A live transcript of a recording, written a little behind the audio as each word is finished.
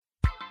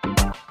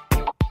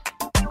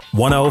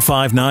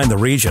1059 The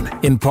Region,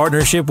 in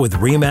partnership with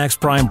RE/MAX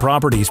Prime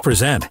Properties,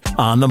 present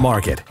On the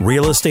Market,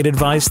 real estate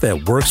advice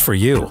that works for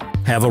you.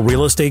 Have a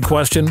real estate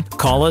question?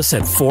 Call us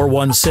at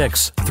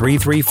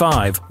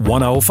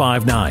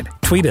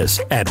 416-335-1059. Tweet us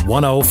at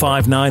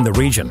 1059 The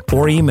Region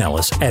or email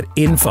us at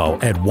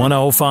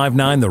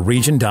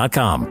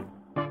info@1059theregion.com.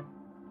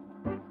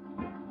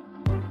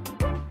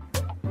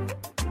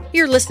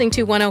 You're listening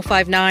to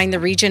 1059 The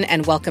Region,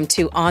 and welcome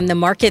to On the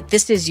Market.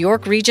 This is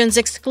York Region's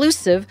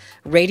exclusive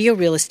radio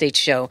real estate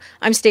show.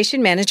 I'm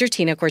station manager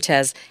Tina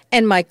Cortez,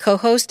 and my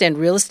co-host and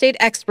real estate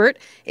expert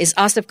is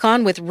Asif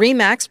Khan with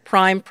RE/MAX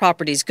Prime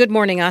Properties. Good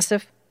morning,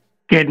 Asif.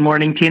 Good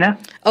morning, Tina.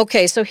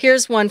 Okay, so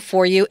here's one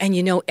for you, and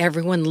you know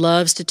everyone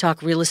loves to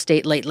talk real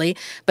estate lately,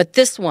 but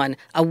this one,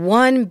 a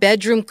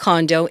one-bedroom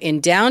condo in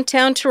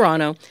downtown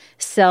Toronto,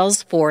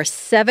 sells for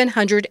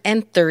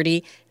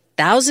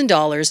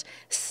 $730,000,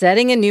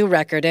 setting a new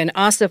record. And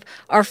Asif,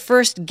 our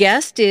first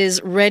guest is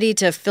ready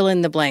to fill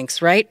in the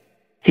blanks, right?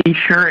 He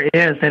sure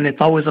is, and it's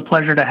always a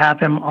pleasure to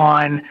have him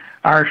on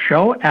our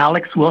show.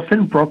 Alex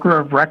Wilson, broker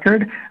of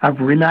record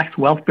of RE/MAX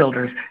Wealth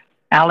Builders.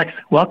 Alex,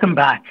 welcome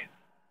back.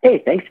 Hey,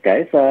 thanks,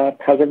 guys.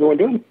 How's everyone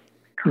doing?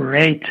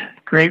 Great.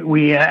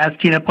 We, as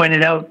Tina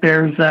pointed out,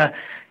 there's a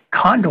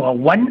condo, a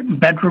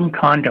one-bedroom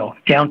condo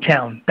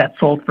downtown that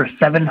sold for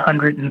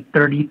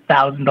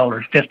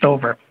 $730,000, just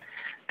over.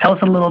 Tell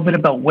us a little bit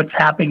about what's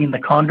happening in the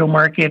condo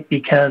market,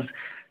 because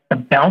the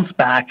bounce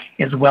back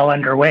is well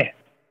underway.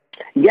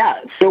 Yeah,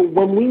 so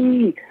when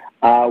we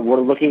were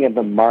looking at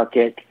the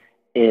market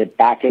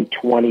back in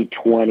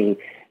 2020,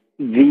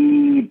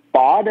 the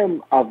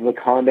bottom of the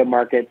condo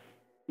market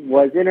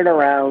was in and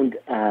around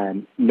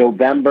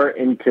November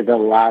into the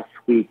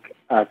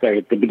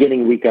the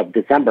beginning week of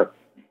December.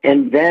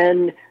 And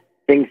then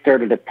things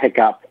started to pick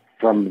up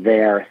from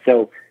there.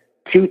 So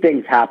two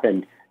things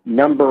happened.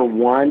 Number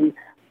one,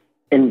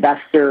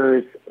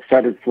 investors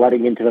started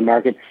flooding into the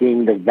market,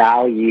 seeing the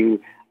value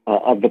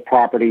of the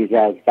properties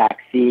as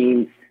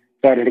vaccines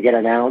started to get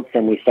announced,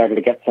 and we started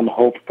to get some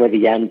hope for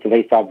the end. So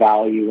they saw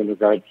value in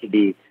regards to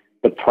the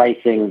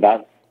pricing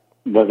that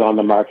was on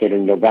the market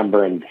in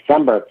November and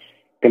December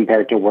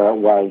compared to where it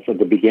was at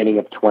the beginning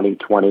of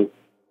 2020.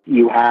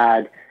 You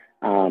had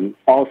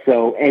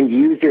also end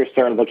users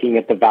started looking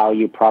at the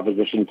value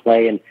proposition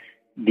play and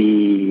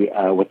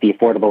with the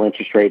affordable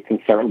interest rates and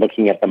start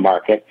looking at the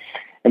market.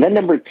 And then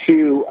number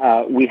two,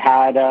 we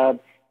had a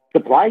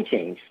supply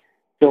change.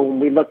 So when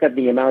we look at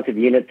the amount of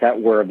units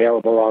that were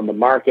available on the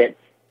market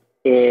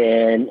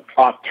in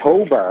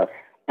October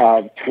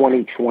of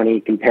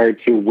 2020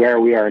 compared to where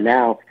we are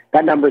now,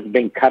 that number has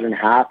been cut in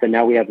half, and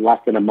now we have less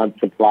than a month's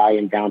supply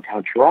in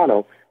downtown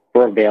Toronto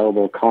for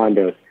available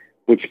condos,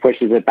 which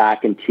pushes it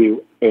back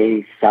into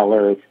a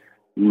seller's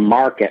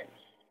market.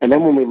 And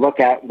then when we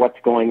look at what's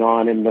going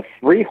on in the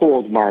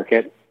freehold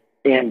market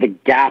and the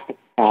gap,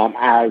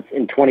 as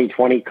in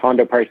 2020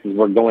 condo prices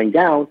were going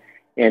down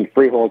and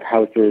freehold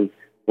houses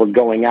were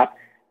going up,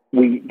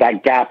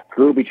 that gap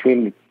grew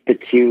between the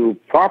two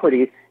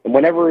properties. And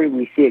whenever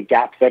we see a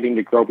gap starting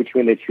to grow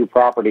between the two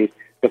properties,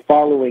 the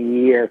following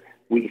year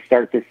we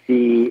start to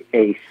see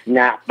a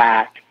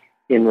snapback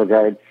in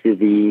regards to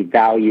the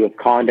value of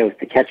condos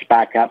to catch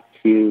back up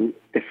to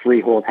the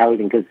freehold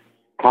housing, because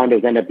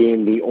condos end up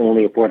being the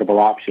only affordable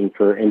option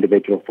for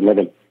individuals to live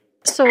in.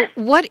 So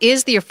what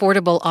is the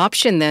affordable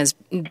option then?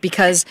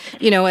 Because,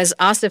 as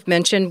Asif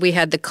mentioned, we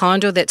had the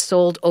condo that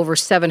sold over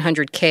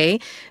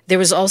 $700K. There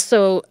was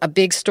also a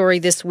big story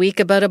this week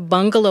about a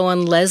bungalow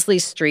on Leslie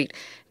Street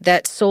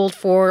that sold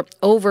for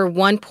over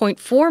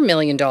 $1.4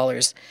 million.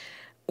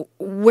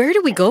 Where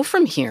do we go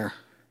from here?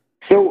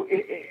 So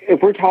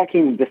if we're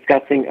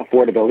discussing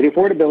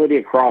affordability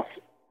across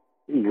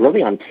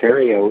really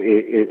Ontario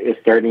is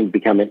starting to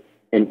become an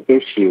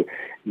issue.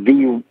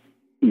 The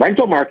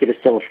rental market is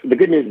still, the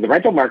good news, the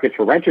rental market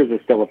for renters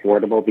is still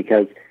affordable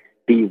because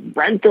the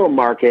rental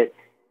market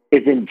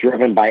isn't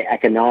driven by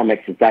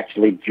economics. It's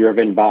actually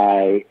driven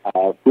by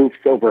roofs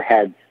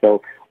overhead.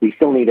 So we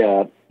still need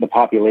the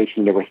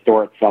population to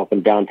restore itself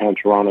in downtown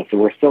Toronto. So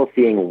we're still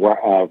seeing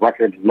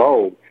record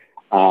low,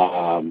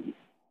 I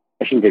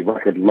shouldn't say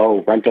record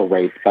low rental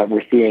rates, but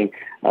we're seeing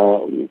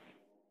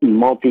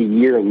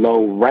multi-year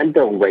low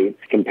rental rates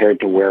compared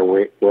to where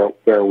we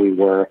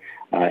were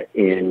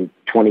in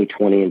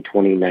 2020 and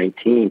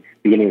 2019,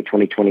 beginning of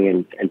 2020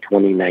 and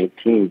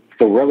 2019.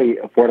 So really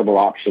affordable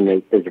option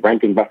is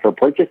renting. But for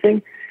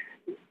purchasing,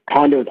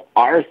 condos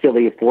are still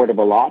the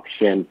affordable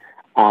option.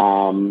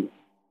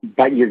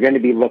 But you're going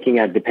to be looking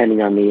at,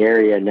 depending on the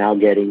area, now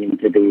getting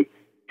into the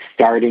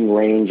starting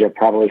range of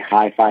probably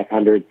high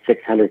 500,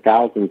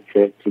 600,000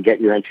 to get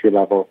your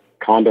entry-level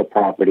condo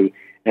property.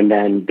 And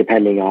then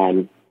depending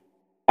on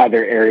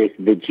other areas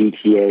of the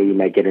GTA, you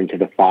might get into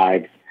the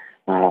fives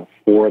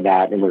for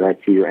that in regards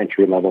to your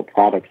entry-level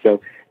product. So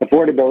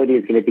affordability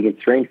is going to be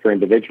constrained for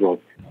individuals.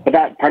 But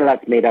that part of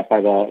that's made up by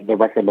the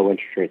record low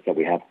interest rates that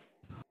we have.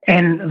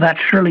 And that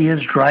surely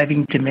is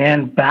driving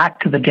demand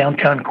back to the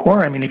downtown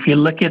core. I mean, if you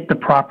look at the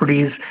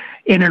properties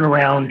in and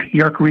around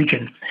York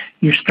Region,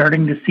 you're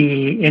starting to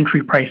see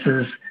entry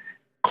prices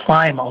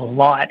climb a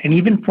lot. And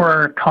even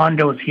for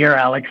condos here,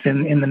 Alex,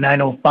 in the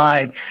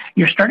 905,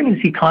 you're starting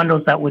to see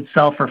condos that would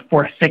sell for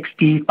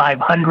 460,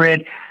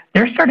 500.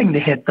 They're starting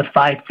to hit the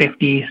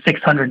 550,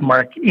 600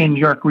 mark in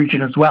York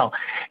Region as well.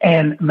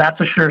 And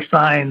that's a sure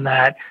sign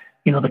that,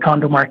 the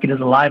condo market is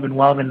alive and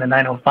well in the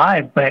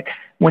 905. But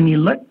when you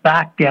look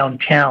back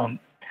downtown,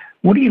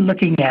 what are you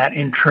looking at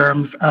in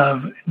terms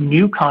of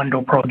new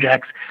condo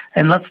projects?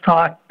 And let's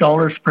talk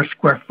dollars per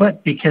square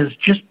foot, because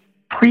just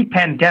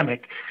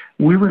pre-pandemic,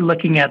 we were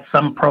looking at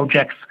some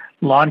projects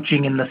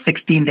launching in the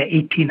 $1,600 to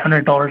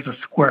 $1,800 a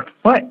square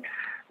foot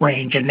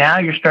range. And now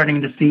you're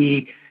starting to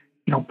see,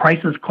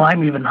 prices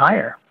climb even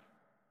higher.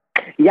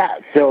 Yeah,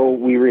 so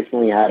we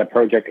recently had a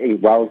project, a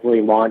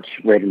Wellesley launch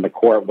right in the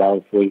core of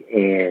Wellesley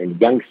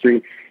and Yonge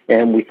Street,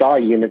 and we saw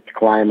units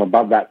climb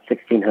above that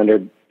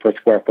 $1,600 per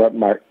square foot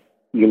mark,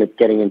 units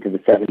getting into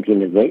the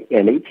 17 and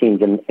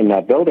 18s in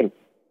that building.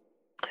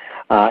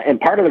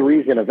 And part of the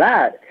reason of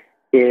that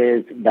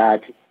is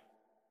that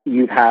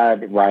you've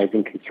had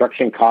rising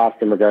construction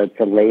costs in regards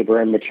to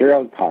labor and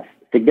material costs,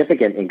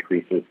 significant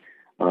increases,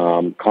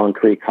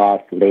 concrete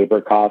costs, labor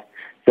costs.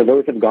 So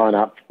those have gone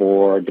up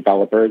for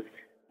developers.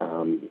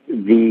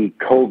 The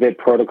COVID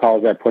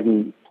protocols are put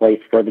in place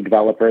for the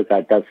developers.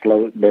 That does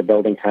slow their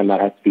building time.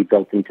 That has to be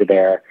built into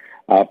their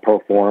pro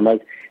formas.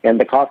 And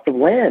the cost of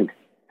land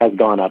has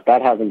gone up.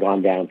 That hasn't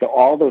gone down. So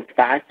all those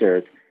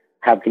factors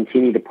have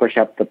continued to push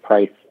up the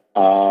price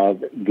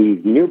of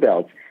these new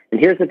builds. And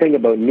here's the thing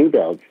about new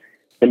builds.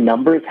 The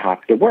numbers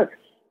have to work.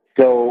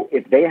 So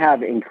if they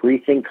have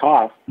increasing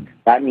costs,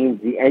 that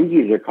means the end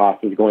user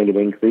cost is going to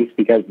increase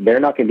because they're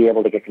not going to be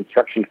able to get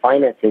construction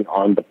financing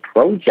on the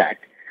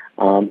project.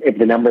 If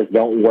the numbers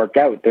don't work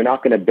out, they're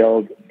not going to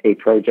build a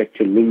project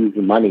to lose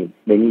money.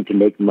 They need to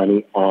make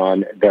money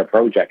on their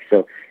project.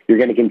 So you're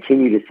going to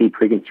continue to see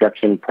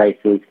pre-construction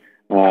prices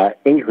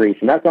increase.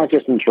 And that's not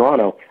just in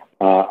Toronto,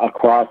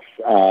 across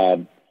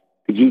the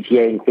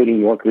GTA,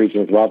 including York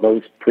Region as well.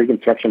 Those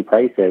pre-construction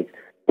prices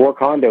for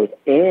condos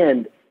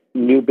and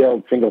new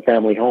build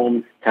single-family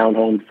homes,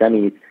 townhomes,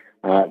 semis,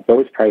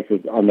 those prices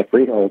on the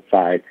freehold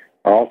side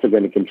are also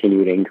going to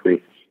continue to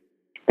increase,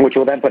 which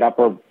will then put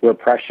upward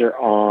pressure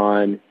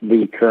on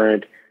the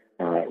current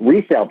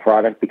resale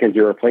product because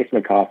your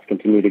replacement costs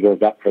continue to go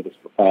up for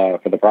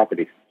the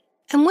properties.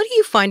 And what are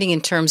you finding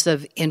in terms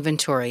of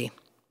inventory?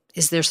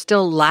 Is there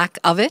still lack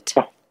of it?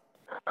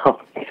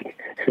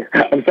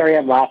 I'm sorry,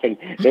 I'm laughing.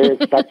 There is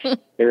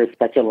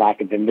such a lack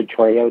of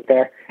inventory out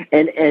there,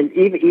 and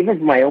even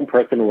from my own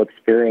personal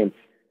experience,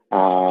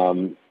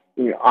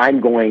 I'm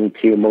going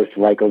to most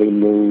likely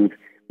move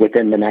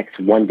within the next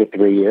 1 to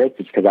 3 years,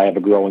 just because I have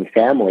a growing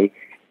family,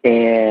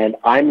 and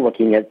I'm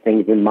looking at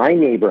things in my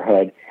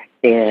neighborhood,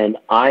 and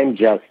I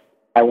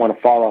want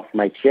to fall off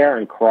my chair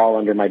and crawl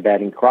under my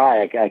bed and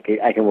cry.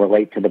 I can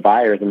relate to the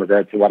buyers in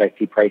regards to what I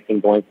see pricing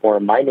going for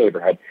in my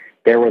neighborhood.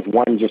 There was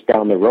one just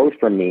down the road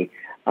from me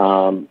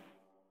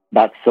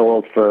that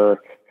sold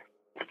for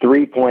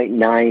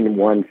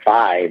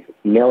 $3.915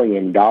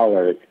 million,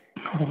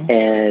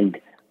 and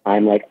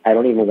I'm like, I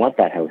don't even want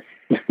that house.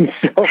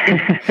 So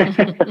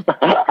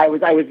I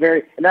was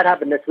very, and that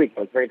happened this week.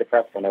 I was very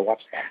depressed when I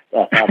watched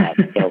that.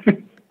 So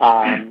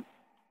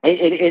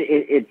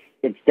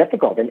it's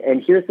difficult,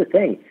 and here's the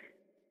thing: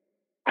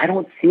 I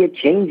don't see it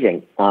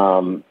changing.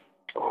 I'll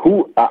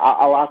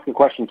ask a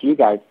question to you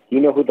guys. Do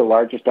you know who the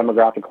largest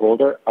demographic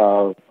holder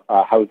of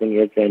housing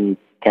is in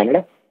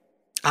Canada?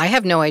 I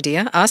have no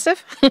idea.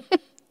 Asif?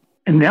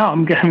 No,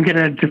 I'm going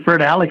to defer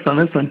to Alex on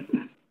this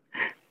one.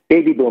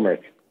 Baby boomers.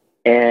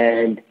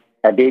 And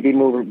are baby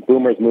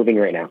boomers moving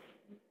right now?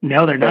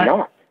 No, they're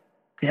not.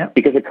 Yeah.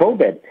 Because of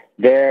COVID.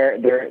 They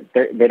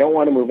don't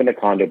want to move into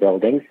condo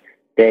buildings.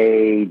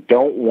 They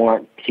don't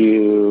want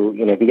to,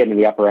 if you get in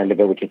the upper end of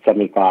it, which is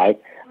 75,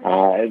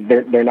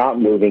 they're not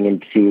moving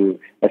into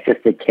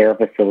assisted care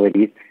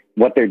facilities.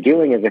 What they're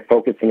doing is they're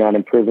focusing on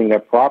improving their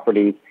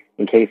properties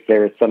in case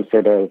there's some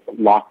sort of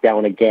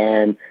lockdown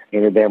again.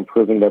 They're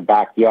improving their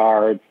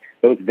backyards,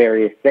 those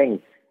various things.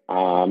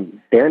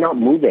 They're not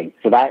moving.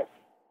 So that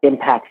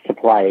impacts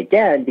supply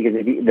again, because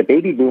if the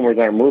baby boomers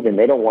aren't moving,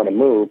 they don't want to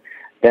move,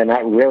 then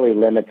that really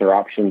limits their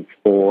options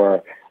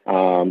for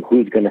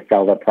who's going to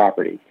sell their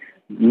property.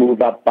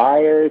 Move-up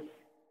buyers,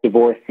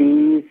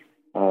 divorcees,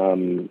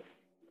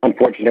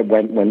 unfortunate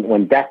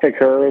when death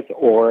occurs,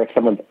 or if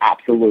someone's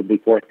absolutely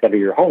forced out of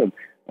your home,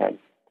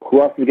 who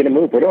else is going to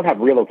move? We don't have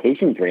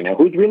relocations right now.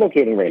 Who's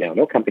relocating right now?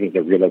 No companies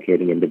are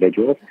relocating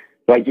individuals.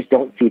 So I just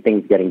don't see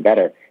things getting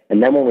better.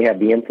 And then when we have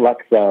the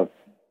influx of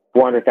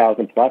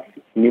 400,000 plus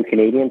new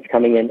Canadians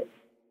coming in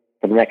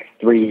for the next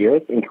 3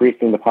 years,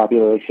 increasing the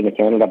population of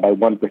Canada by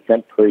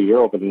 1% per year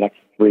over the next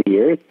 3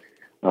 years,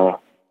 I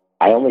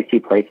only see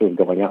prices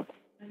going up.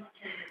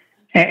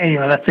 And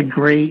that's a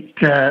great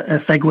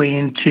segue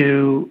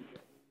into,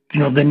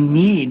 the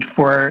need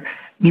for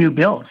new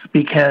builds,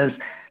 because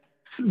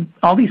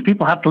all these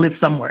people have to live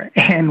somewhere.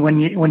 And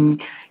when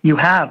you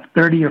have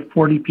 30 or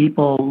 40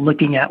 people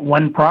looking at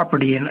one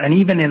property, and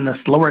even in the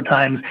slower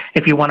times,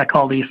 if you want to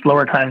call these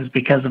slower times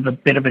because of a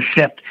bit of a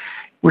shift,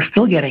 we're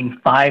still getting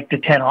 5 to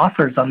 10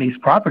 offers on these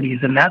properties.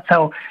 And that's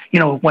how,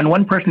 when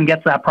one person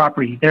gets that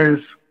property,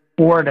 there's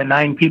 4 to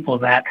 9 people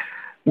that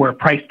were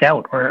priced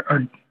out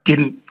or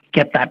didn't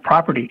get that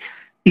property.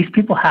 These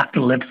people have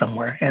to live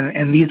somewhere,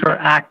 and these are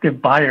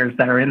active buyers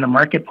that are in the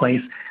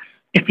marketplace.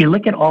 If you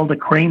look at all the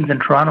cranes in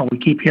Toronto, we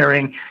keep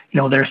hearing,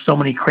 there's so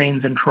many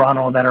cranes in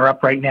Toronto that are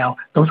up right now.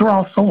 Those are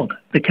all sold.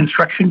 The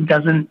construction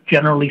doesn't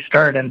generally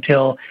start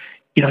until,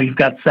 you've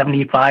got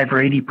 75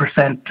 or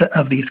 80%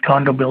 of these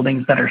condo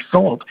buildings that are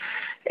sold.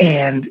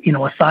 And,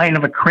 a sign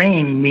of a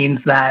crane means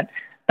that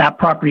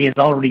property is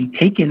already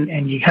taken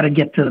and you got to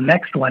get to the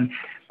next one.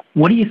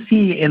 What do you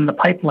see in the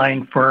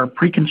pipeline for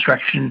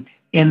pre-construction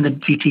in the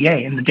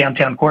GTA, in the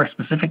downtown core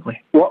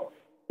specifically? Well,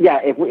 yeah,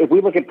 if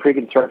we look at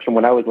pre-construction,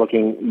 when I was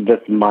looking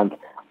this month,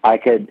 I'll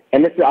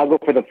go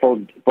for the full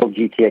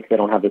GTA because I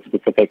don't have the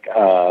specific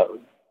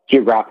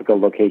geographical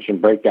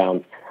location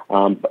breakdowns,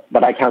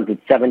 but I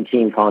counted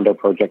 17 condo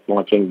projects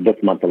launching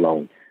this month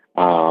alone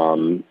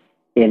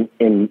in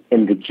the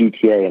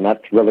GTA, and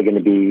that's really going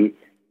to be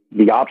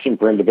the option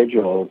for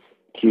individuals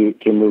to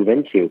move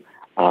into.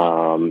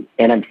 And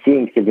I'm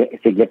seeing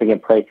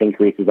significant price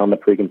increases on the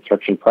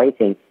pre-construction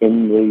pricing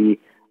in the,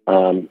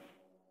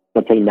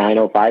 let's say,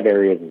 905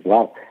 areas as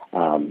well.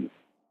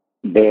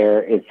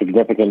 There is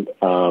significant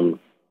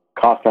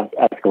cost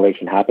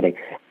escalation happening.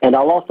 And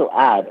I'll also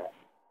add,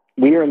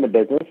 we are in the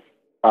business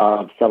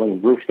of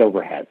selling roofs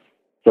overhead.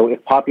 So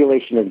if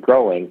population is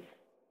growing,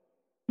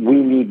 we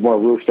need more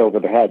roofs over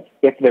the heads.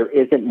 If there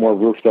isn't more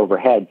roofs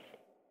overhead,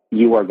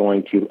 you are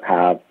going to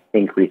have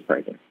increased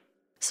pricing.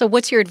 So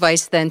what's your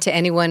advice then to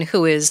anyone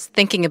who is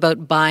thinking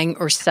about buying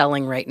or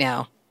selling right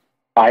now?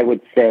 I would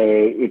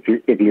say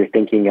if you're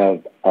thinking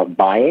of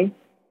buying,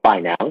 buy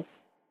now.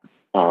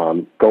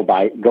 Go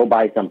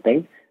buy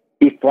something.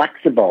 Be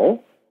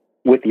flexible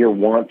with your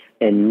wants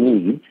and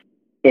needs.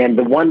 And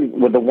the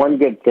one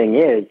good thing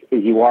is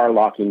you are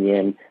locking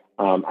in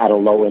at a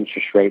low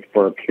interest rate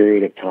for a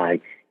period of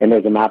time. And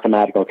there's a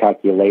mathematical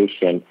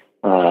calculation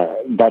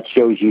that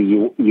shows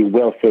you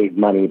will save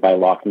money by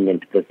locking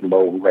into this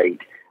low rate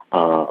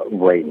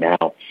right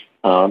now.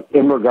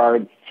 In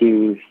regards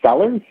to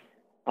sellers,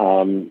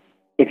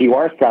 if you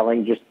are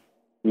selling, just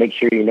make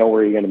sure you know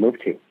where you're going to move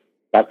to.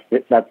 That's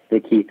the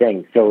key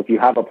thing. So if you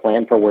have a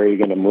plan for where you're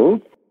going to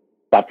move,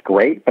 that's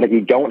great. But if you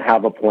don't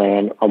have a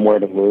plan on where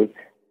to move,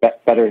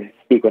 better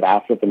speak with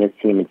Asif and his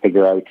team and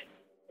figure out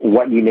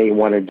what you may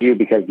want to do,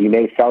 because you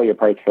may sell your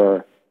place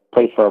for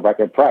a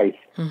record price,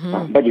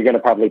 but you're going to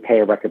probably pay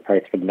a record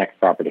price for the next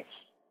property.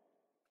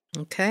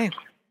 Okay.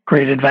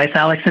 Great advice,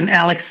 Alex. And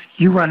Alex,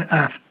 you run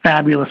a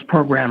fabulous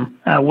program,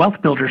 a Wealth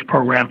Builders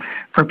program,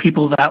 for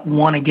people that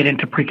want to get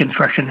into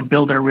pre-construction and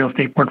build their real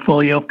estate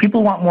portfolio. If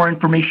people want more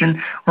information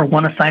or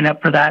want to sign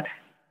up for that,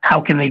 how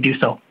can they do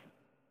so?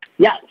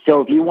 Yeah,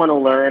 so if you want to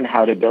learn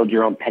how to build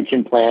your own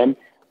pension plan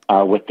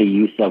with the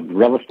use of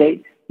real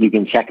estate, you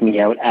can check me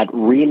out at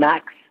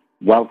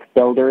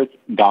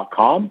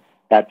remaxwealthbuilders.com.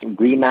 That's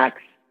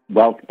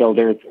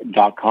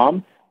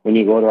remaxwealthbuilders.com. When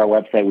you go to our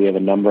website, we have a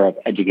number of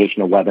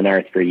educational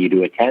webinars for you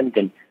to attend,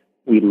 and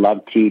we'd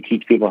love to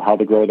teach people how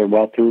to grow their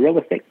wealth through real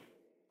estate.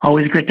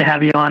 Always great to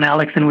have you on,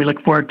 Alex, and we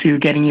look forward to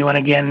getting you on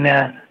again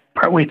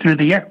partway through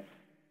the year.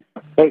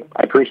 Hey,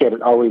 I appreciate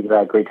it. Always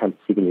a great time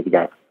speaking with you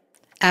guys.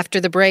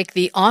 After the break,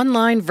 the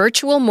online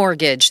virtual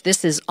mortgage.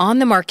 This is On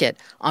the Market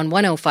on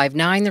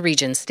 105.9 The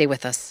Region. Stay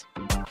with us.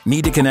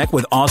 Need to connect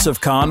with Asif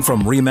Khan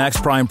from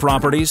RE/MAX Prime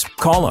Properties?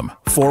 Call him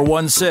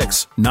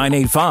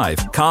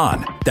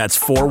 416-985-KHAN. That's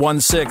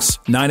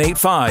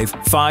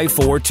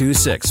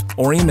 416-985-5426.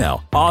 Or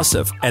email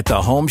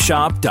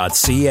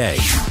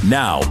asif@thehomeshop.ca.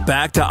 Now,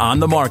 back to On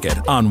the Market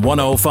on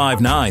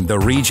 105.9 The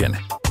Region.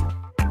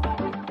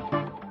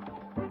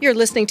 You're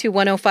listening to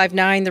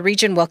 105.9 The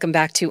Region. Welcome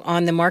back to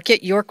On the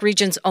Market, York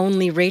Region's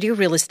only radio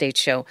real estate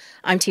show.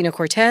 I'm Tina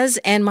Cortez,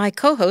 and my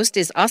co-host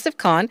is Asif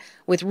Khan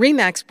with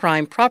RE/MAX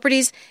Prime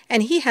Properties,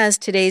 and he has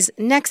today's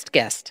next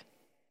guest.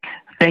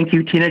 Thank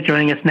you, Tina.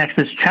 Joining us next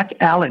is Chuck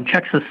Allen.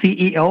 Chuck's the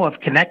CEO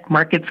of Connect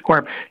Markets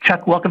Corp.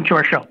 Chuck, welcome to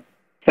our show.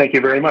 Thank you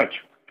very much.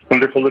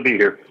 Wonderful to be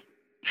here.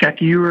 Chuck,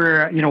 we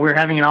were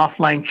having an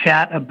offline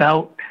chat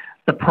about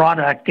the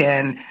product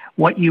and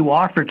what you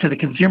offer to the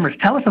consumers.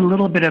 Tell us a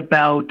little bit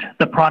about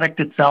the product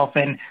itself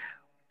and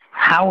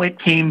how it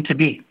came to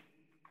be.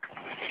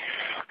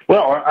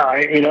 Well,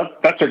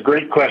 that's a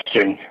great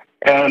question.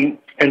 And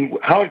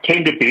how it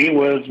came to be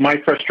was my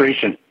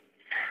frustration.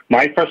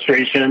 My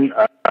frustration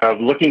of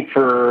looking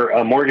for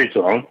a mortgage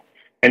loan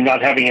and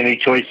not having any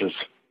choices.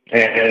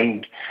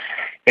 And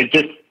it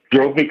just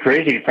drove me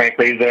crazy,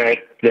 frankly, that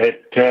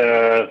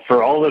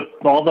for all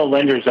the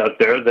lenders out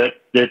there, that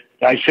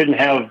I shouldn't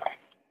have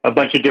a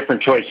bunch of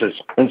different choices.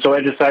 And so I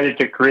decided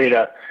to create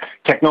a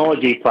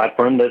technology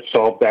platform that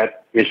solved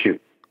that issue.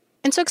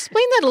 And so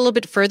explain that a little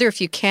bit further if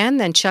you can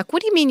then, Chuck.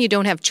 What do you mean you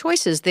don't have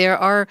choices? There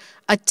are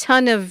a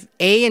ton of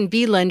A and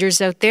B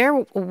lenders out there.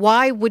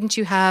 Why wouldn't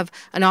you have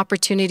an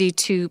opportunity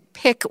to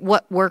pick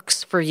what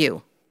works for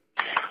you?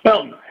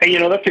 Well,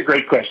 that's a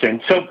great question.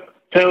 So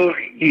So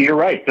you're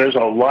right. There's a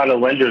lot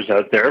of lenders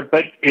out there,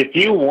 but if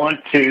you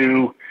want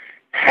to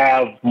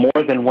have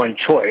more than one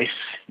choice,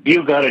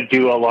 you got to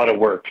do a lot of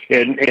work,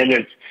 and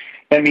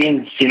that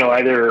means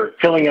either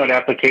filling out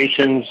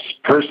applications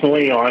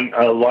personally on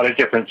a lot of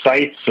different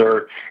sites,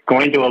 or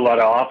going to a lot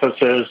of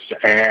offices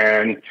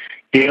and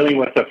dealing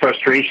with the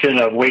frustration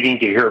of waiting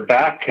to hear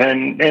back,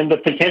 and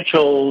the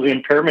potential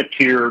impairment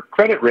to your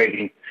credit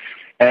rating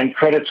and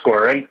credit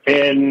score,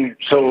 and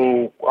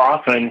so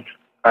often.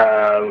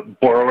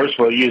 Borrowers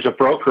will use a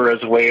broker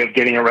as a way of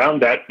getting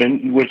around that,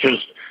 which is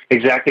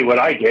exactly what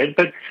I did.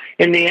 But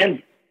in the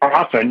end,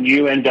 often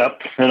you end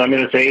up, and I'm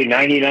going to say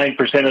 99%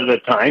 of the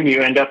time,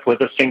 you end up with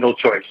a single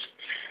choice,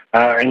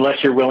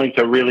 unless you're willing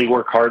to really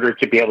work harder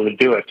to be able to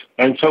do it.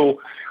 And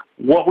so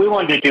what we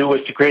wanted to do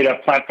was to create a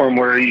platform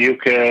where you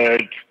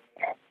could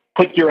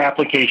put your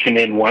application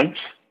in once,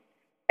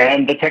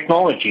 and the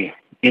technology.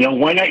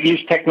 Why not use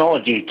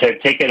technology to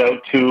take it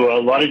out to a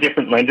lot of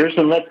different lenders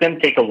and let them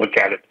take a look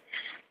at it?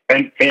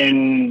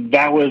 And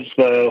that was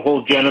the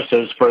whole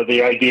genesis for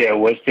the idea,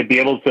 was to be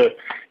able to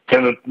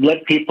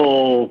let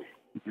people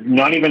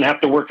not even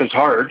have to work as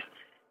hard,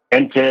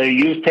 and to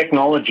use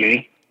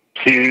technology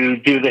to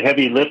do the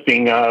heavy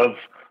lifting of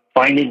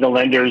finding the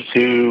lenders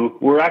who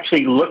were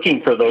actually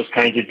looking for those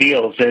kinds of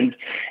deals, and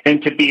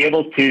to be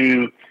able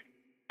to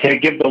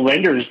give the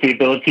lenders the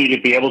ability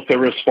to be able to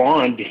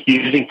respond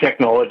using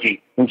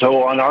technology. And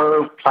so on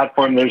our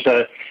platform, there's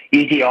a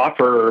easy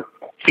offer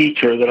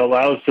feature that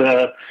allows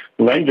the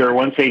lender,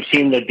 once they've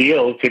seen the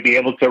deal, to be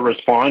able to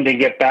respond and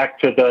get back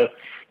to the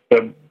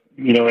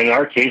in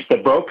our case, the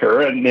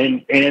broker, and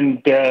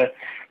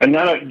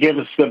that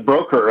gives the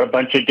broker a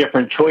bunch of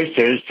different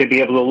choices to be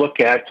able to look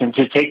at and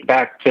to take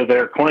back to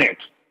their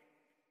clients.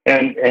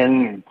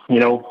 And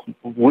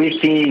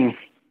we've seen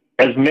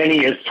as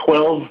many as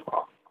 12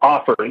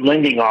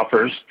 lending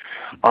offers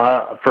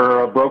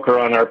for a broker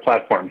on our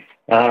platform.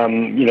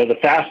 The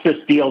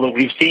fastest deal that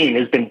we've seen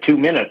has been 2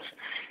 minutes.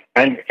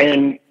 And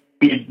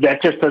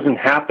that just doesn't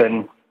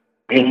happen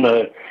in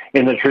the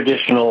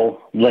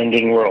traditional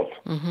lending world.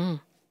 Mm-hmm.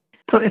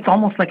 So it's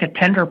almost like a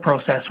tender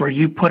process where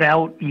you put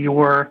out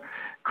your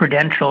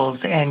credentials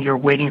and you're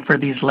waiting for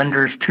these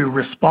lenders to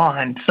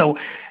respond. So,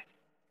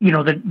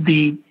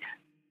 the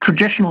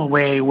traditional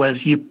way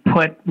was you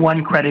put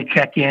one credit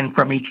check in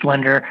from each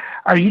lender.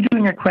 Are you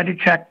doing a credit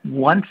check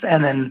once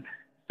and then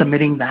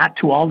submitting that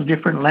to all the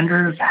different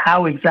lenders?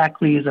 How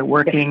exactly is it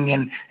working,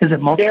 and is it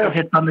multiple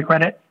hits on the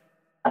credit?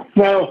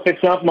 No,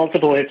 it's not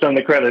multiple hits on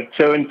the credit.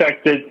 So in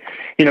fact, the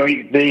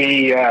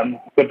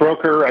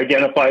broker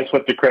identifies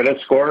what the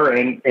credit score,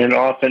 and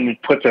often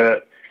puts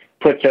a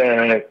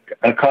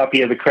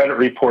copy of the credit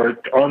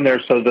report on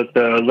there so that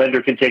the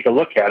lender can take a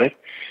look at it.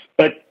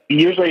 But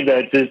usually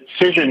the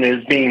decision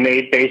is being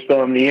made based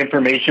on the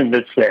information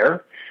that's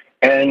there,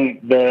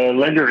 and the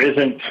lender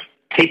isn't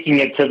taking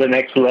it to the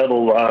next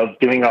level of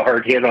doing a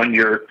hard hit on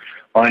your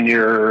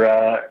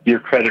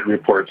credit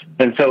report.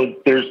 And so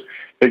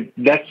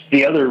that's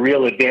the other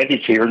real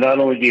advantage here. Not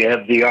only do you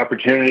have the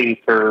opportunity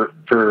for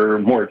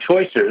more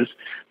choices,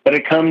 but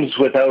it comes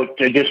without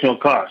additional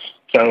costs.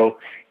 So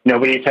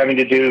nobody's having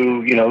to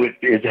do,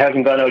 it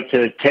hasn't gone out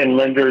to 10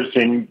 lenders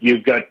and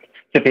you've got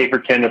to pay for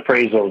 10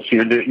 appraisals.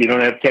 You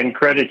don't have 10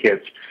 credit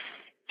hits.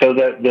 So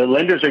the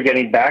lenders are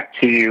getting back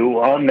to you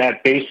on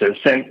that basis.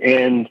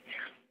 And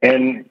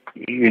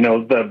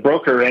the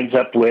broker ends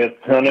up with,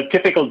 on a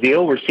typical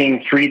deal, we're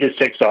seeing 3 to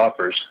 6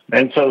 offers.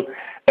 And so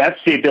that's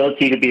the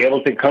ability to be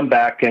able to come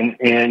back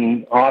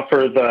and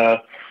offer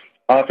the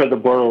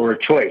borrower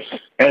choice.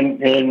 And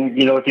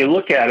if you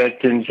look at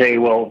it and say,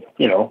 well,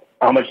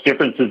 how much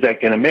difference is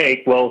that going to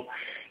make? Well,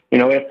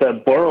 if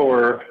the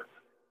borrower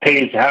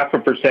pays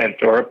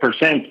 0.5% or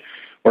 1%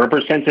 or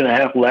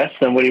 1.5% less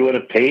than what he would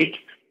have paid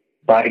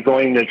by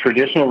going the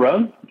traditional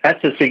route,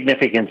 that's a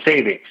significant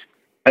savings.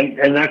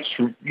 And that's,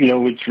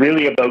 it's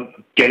really about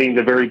getting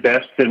the very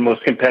best and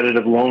most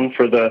competitive loan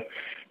for the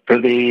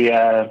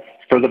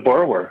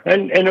borrower,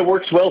 and it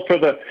works well for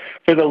the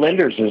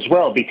lenders as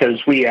well, because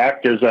we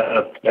act as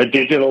a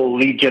digital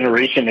lead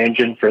generation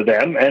engine for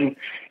them, and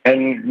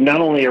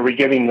not only are we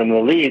giving them the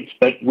leads,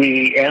 but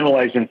we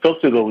analyze and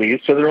filter the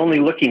leads, so they're only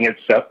looking at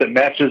stuff that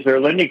matches their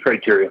lending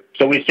criteria.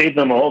 So we save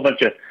them a whole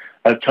bunch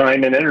of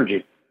time and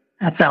energy.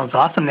 That sounds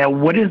awesome. Now,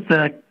 what is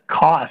the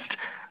cost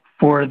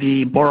for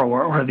the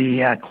borrower or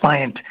the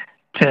client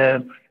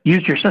to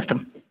use your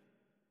system?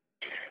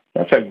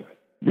 I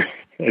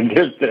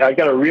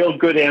got a real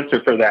good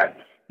answer for that.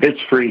 It's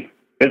free.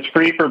 It's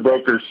free for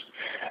brokers,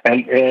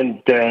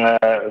 and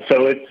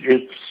so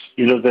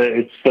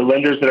it's the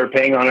lenders that are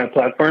paying on our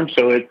platform.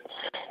 So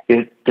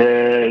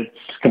it's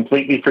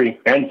completely free,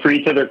 and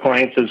free to their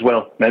clients as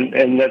well.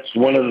 And that's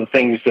one of the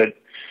things that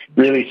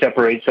really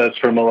separates us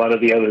from a lot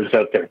of the others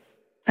out there.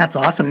 That's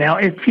awesome. Now,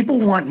 if people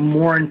want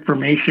more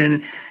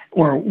information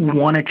or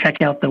want to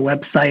check out the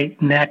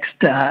website next,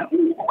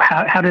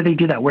 how do they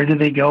do that? Where do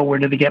they go? Where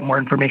do they get more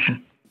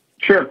information?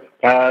 Sure.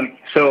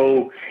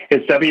 So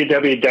it's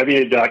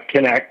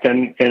www.connect,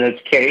 and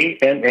it's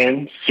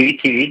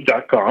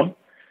knnct.com.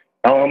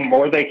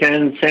 Or they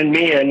can send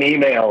me an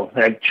email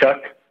at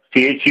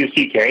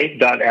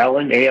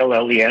chuck.allen,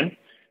 ALLEN,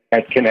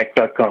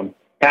 @connect.com.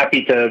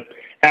 Happy to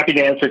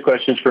answer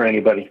questions for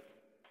anybody.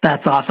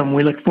 That's awesome.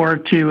 We look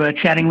forward to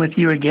chatting with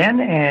you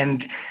again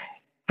and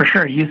for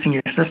sure using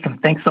your system.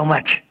 Thanks so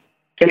much.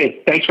 Okay,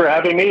 thanks for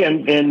having me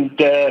and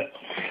enjoy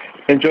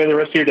the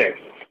rest of your day.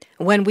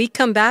 When we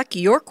come back,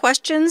 your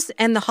questions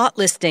and the hot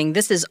listing.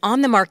 This is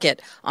On the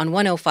Market on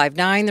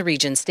 105.9 The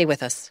Region. Stay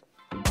with us.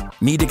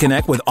 Need to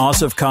connect with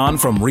Asif Khan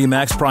from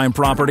RE/MAX Prime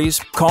Properties?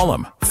 Call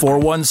him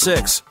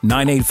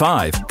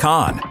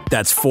 416-985-KHAN.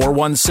 That's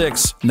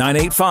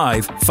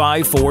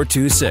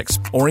 416-985-5426.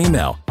 Or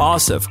email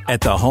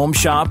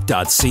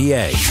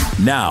asif@thehomeshop.ca.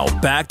 Now,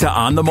 back to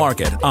On the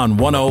Market on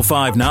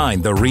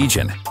 105.9 The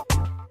Region.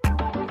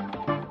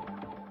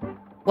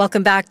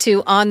 Welcome back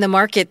to On the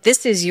Market.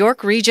 This is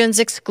York Region's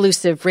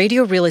exclusive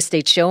radio real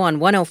estate show on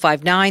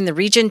 105.9 The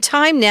Region.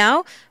 Time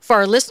now for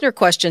our listener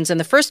questions. And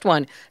the first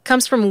one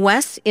comes from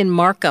Wes in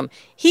Markham.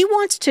 He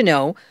wants to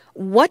know,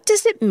 what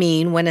does it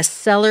mean when a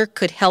seller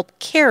could help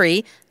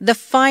carry the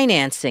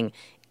financing?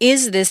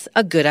 Is this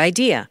a good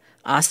idea?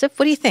 Asif,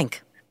 what do you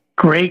think?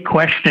 Great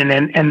question.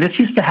 And this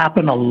used to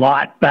happen a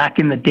lot back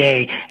in the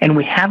day, and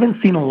we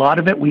haven't seen a lot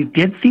of it. We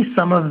did see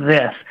some of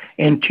this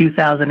in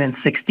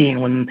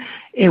 2016 when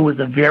it was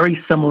a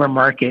very similar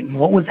market. And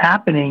what was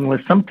happening was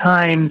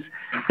sometimes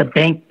the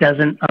bank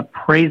doesn't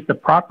appraise the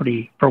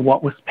property for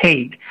what was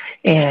paid.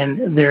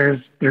 And there's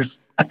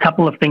a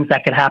couple of things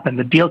that could happen.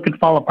 The deal could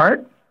fall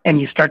apart and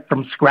you start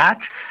from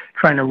scratch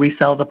trying to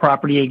resell the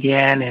property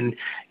again, and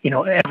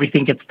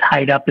everything gets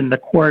tied up in the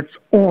courts.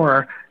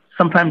 Or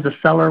sometimes the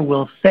seller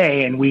will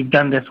say, and we've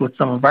done this with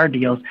some of our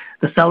deals,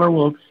 the seller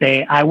will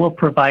say, I will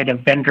provide a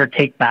vendor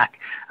take-back.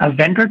 A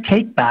vendor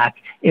take-back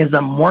is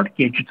a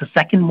mortgage. It's a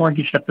second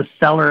mortgage that the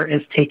seller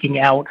is taking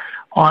out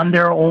on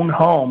their own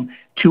home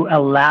to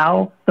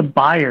allow the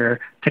buyer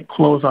to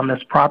close on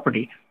this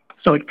property.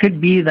 So it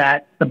could be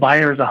that the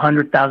buyer is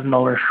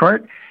 $100,000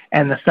 short,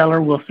 and the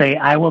seller will say,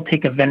 I will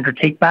take a vendor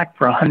take-back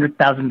for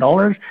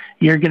 $100,000.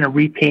 You're going to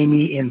repay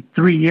me in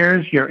 3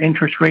 years. Your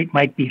interest rate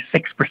might be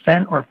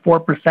 6% or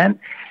 4%,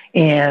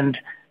 and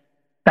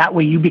that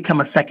way you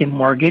become a second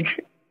mortgage.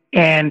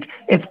 And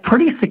it's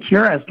pretty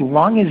secure as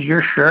long as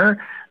you're sure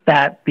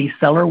that the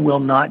seller will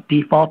not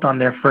default on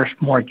their first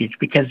mortgage,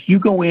 because you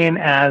go in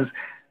as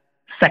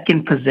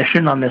second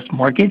position on this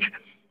mortgage.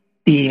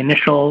 The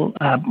initial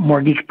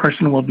mortgage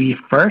person will be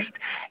first,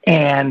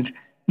 and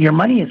your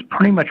money is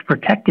pretty much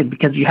protected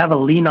because you have a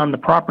lien on the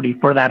property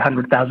for that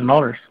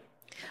 $100,000.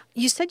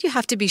 You said you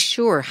have to be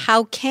sure.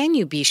 How can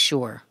you be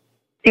sure?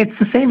 It's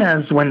the same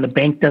as when the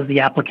bank does the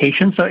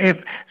application. So if,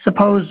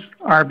 suppose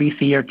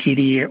RBC or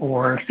TD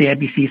or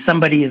CIBC,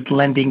 somebody is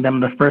lending them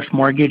the first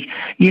mortgage,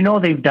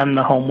 they've done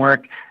the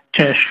homework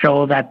to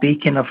show that they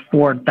can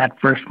afford that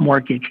first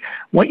mortgage.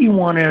 What you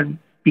want to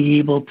be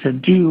able to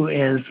do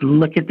is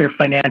look at their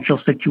financial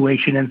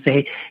situation and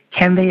say,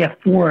 can they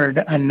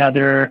afford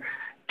another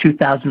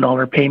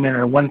 $2,000 payment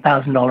or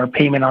 $1,000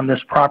 payment on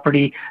this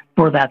property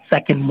for that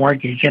second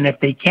mortgage? And if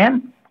they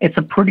can, it's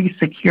a pretty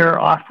secure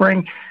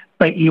offering.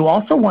 But you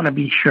also want to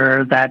be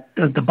sure that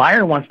the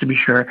buyer wants to be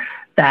sure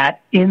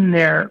that in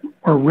their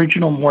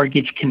original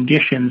mortgage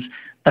conditions,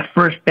 the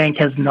first bank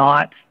has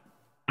not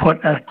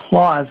put a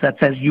clause that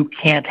says you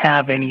can't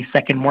have any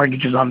second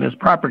mortgages on this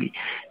property.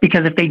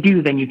 Because if they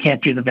do, then you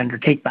can't do the vendor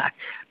take-back.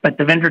 But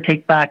the vendor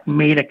take-back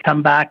made a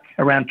comeback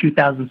around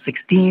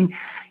 2016.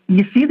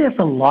 You see this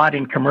a lot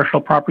in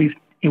commercial properties.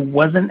 It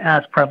wasn't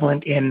as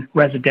prevalent in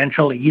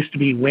residential. It used to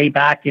be way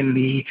back in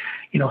the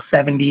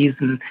 70s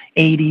and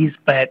 80s,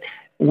 but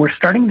we're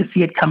starting to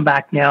see it come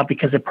back now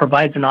because it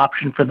provides an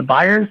option for the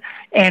buyers,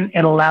 and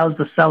it allows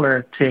the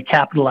seller to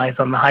capitalize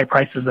on the high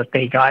prices that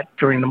they got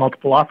during the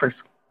multiple offers.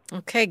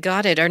 Okay,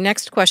 got it. Our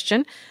next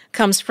question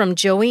comes from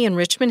Joey in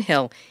Richmond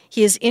Hill.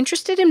 He is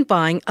interested in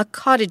buying a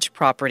cottage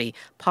property,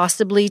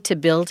 possibly to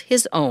build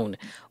his own.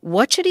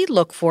 What should he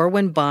look for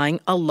when buying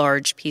a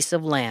large piece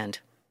of land?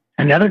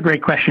 Another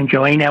great question,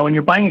 Joey. Now, when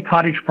you're buying a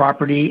cottage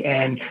property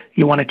and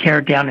you want to tear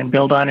it down and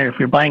build on it, if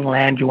you're buying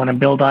land, you want to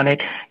build on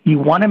it, you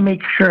want to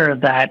make sure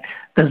that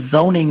the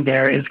zoning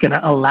there is going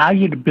to allow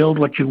you to build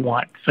what you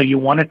want. So you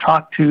want to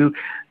talk to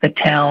the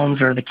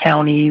towns or the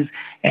counties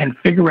and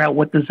figure out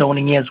what the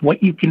zoning is,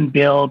 what you can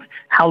build,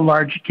 how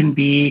large it can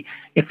be.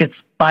 If it's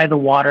by the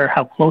water,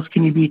 how close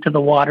can you be to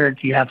the water?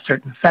 Do you have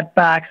certain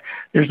setbacks?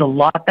 There's a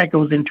lot that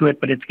goes into it,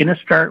 but it's going to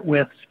start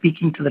with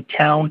speaking to the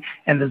town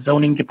and the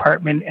zoning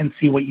department and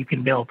see what you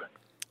can build.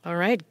 All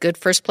right, good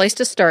first place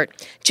to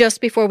start.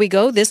 Just before we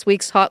go, this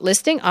week's hot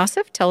listing.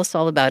 Asif, tell us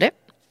all about it.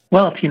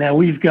 Well, Tina,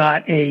 we've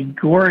got a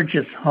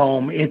gorgeous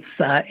home. It's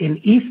in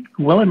East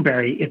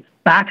Gwillimbury. It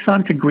backs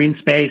onto green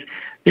space.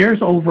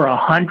 There's over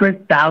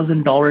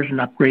 $100,000 in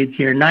upgrades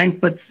here.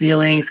 9-foot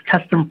ceilings,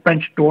 custom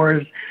French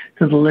doors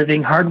to the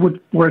living,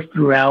 hardwood floors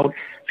throughout.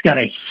 It's got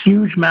a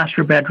huge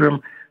master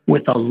bedroom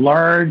with a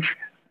large,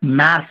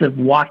 massive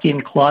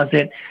walk-in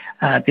closet.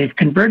 They've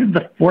converted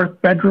the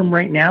fourth bedroom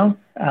right now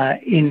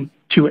into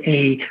to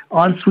a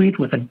ensuite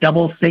with a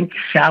double sink,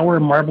 shower,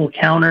 marble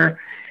counter.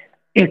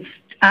 It's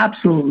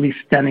absolutely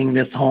stunning,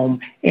 this home,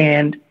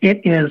 and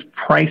it is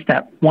priced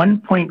at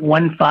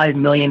 $1.15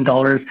 million.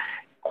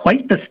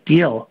 Quite the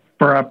steal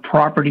for a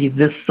property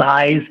this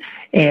size,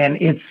 and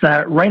it's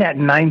right at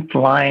 9th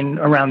line,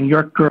 around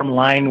York-Durham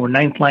line where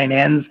 9th line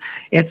ends.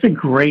 It's a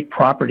great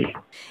property.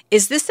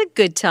 Is this a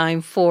good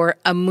time for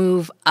a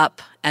move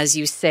up, as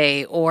you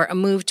say, or a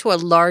move to a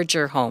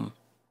larger home?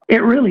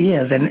 It really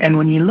is, and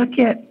when you look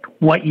at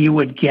what you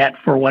would get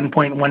for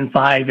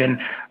 1.15 in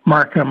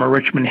Markham or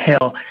Richmond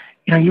Hill,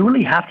 you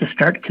really have to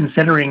start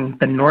considering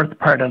the north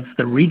part of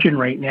the region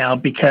right now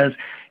because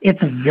it's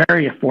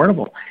very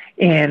affordable.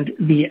 And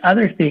the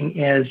other thing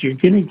is you're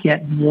going to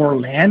get more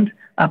land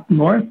up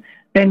north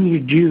than you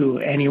do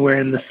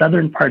anywhere in the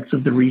southern parts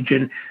of the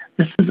region.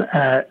 This is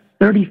a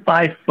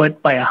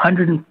 35-foot by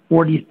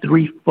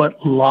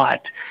 143-foot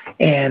lot.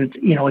 And,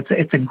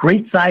 it's a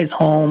great size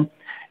home.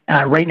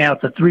 Right now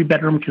it's a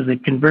 3-bedroom because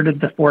they've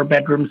converted the 4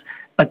 bedrooms.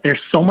 But there's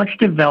so much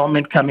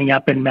development coming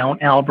up in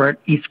Mount Albert,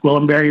 East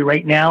Gwillimbury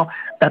right now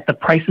that the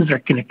prices are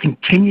going to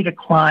continue to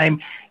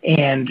climb,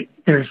 and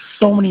there's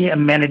so many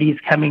amenities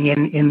coming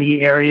in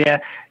the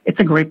area. It's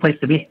a great place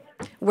to be.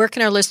 Where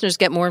can our listeners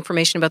get more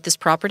information about this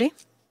property?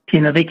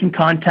 They can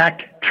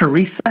contact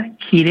Teresa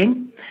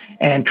Keating,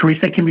 and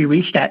Teresa can be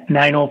reached at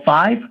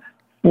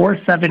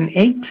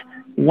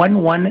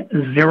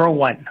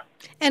 905-478-1101.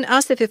 And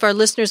Asif, if our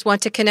listeners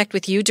want to connect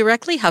with you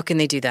directly, how can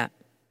they do that?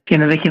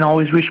 They can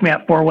always reach me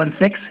at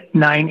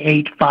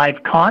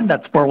 416-985-CON.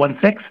 That's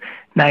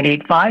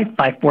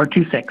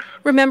 416-985-5426.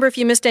 Remember, if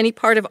you missed any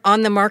part of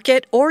On the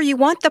Market or you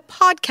want the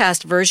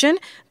podcast version,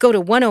 go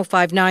to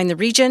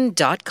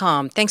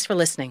 1059theregion.com. Thanks for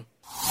listening.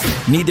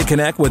 Need to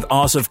connect with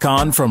Asif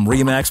Khan from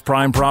RE/MAX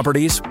Prime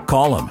Properties?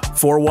 Call him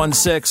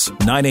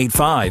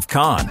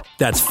 416-985-KHAN.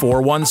 That's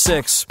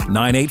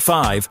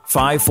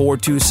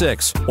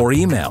 416-985-5426. Or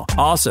email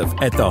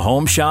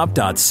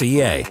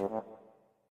asif@thehomeshop.ca.